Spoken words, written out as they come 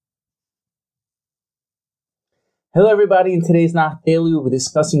Hello everybody, in today's Nach Daily we'll be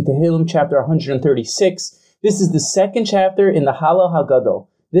discussing Tehillim chapter 136. This is the second chapter in the Hallel Hagadol.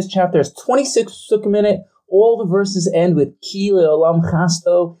 This chapter has 26 psukim in it. All the verses end with Ki le'olam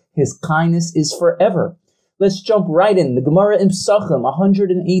chasto, his kindness is forever. Let's jump right in. The Gemara in Psachim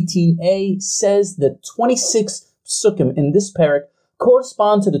 118a says that 26 psukim in this parak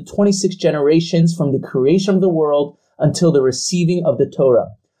correspond to the 26 generations from the creation of the world until the receiving of the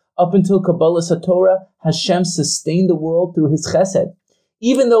Torah. Up until Kabbalah Satorah, Hashem sustained the world through His chesed.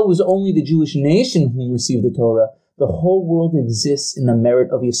 Even though it was only the Jewish nation who received the Torah, the whole world exists in the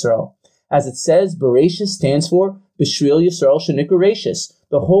merit of Yisrael. As it says, Bereshis stands for B'Shril Yisrael Shenikra Reshis.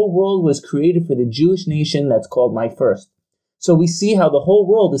 The whole world was created for the Jewish nation that's called My First. So we see how the whole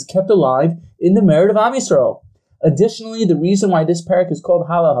world is kept alive in the merit of Am Yisrael. Additionally, the reason why this parak is called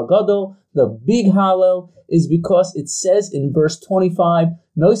Hallel Hagadol, the big Hallel, is because it says in verse 25,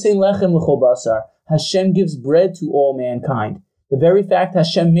 Nosein lechem l'chol basar, Hashem gives bread to all mankind. The very fact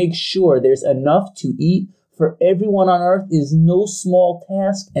Hashem makes sure there's enough to eat for everyone on earth is no small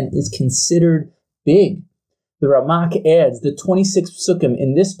task and is considered big. The Ramak adds the 26 psukim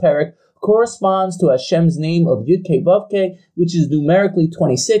in this parak corresponds to Hashem's name of Yud-Kei Vav-Kei, which is numerically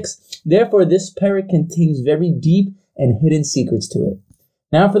 26. Therefore, this parak contains very deep and hidden secrets to it.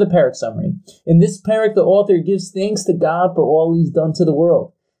 Now for the parak summary. In this parak, the author gives thanks to God for all He's done to the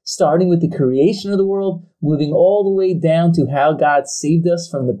world, starting with the creation of the world, moving all the way down to how God saved us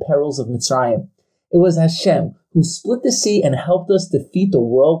from the perils of Mitzrayim. It was Hashem who split the sea and helped us defeat the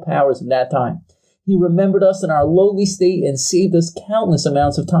world powers of that time. He remembered us in our lowly state and saved us countless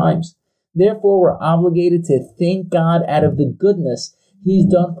amounts of times. Therefore, we're obligated to thank God out of the goodness He's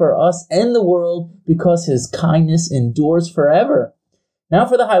done for us and the world because His kindness endures forever. Now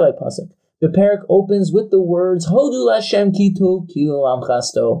for the highlight pasuk. The parak opens with the words, Hodu Lashem ki tov ki le'olam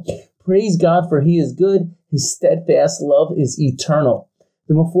chasto. Praise God for He is good, His steadfast love is eternal.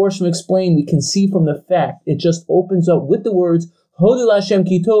 The Meforshim explain we can see from the fact it just opens up with the words, Hodu Lashem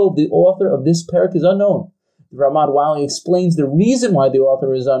ki tov. The author of this parak is unknown. The Ramad Wali explains the reason why the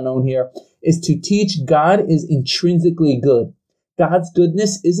author is unknown here is to teach God is intrinsically good. God's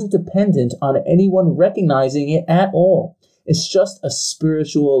goodness isn't dependent on anyone recognizing it at all. It's just a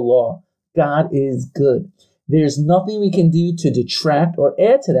spiritual law. God is good. There's nothing we can do to detract or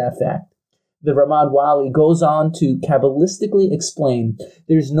add to that fact. The Ramad Wali goes on to Kabbalistically explain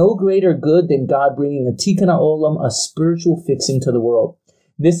there's no greater good than God bringing a tikkun ha'olam, a spiritual fixing to the world.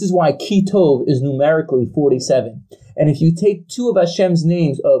 This is why Ki Tov is numerically 47. And if you take two of Hashem's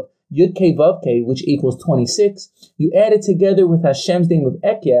names of Yud-Kei Vav-Kei, which equals 26, you add it together with Hashem's name of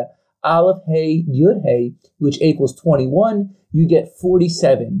Ekyeh, Aleph Hey Yud Hey, which equals 21, you get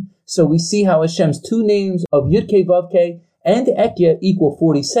 47. So we see how Hashem's two names of Yud-Kei Vav-Kei and Ekyeh equal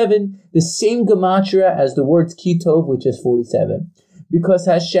 47, the same gematria as the words Ki Tov, which is 47. Because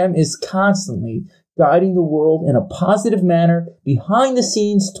Hashem is constantly guiding the world in a positive manner behind the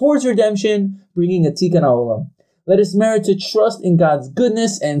scenes towards redemption, bringing a tikkun ha'olam. Let us merit to trust in God's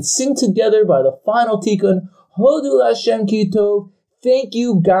goodness and sing together by the final tikkun, Hodu Lashem ki tov. Thank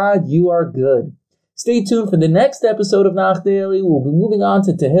you, God, you are good. Stay tuned for the next episode of Nach Daily. We'll be moving on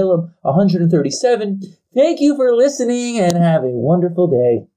to Tehillim 137. Thank you for listening and have a wonderful day.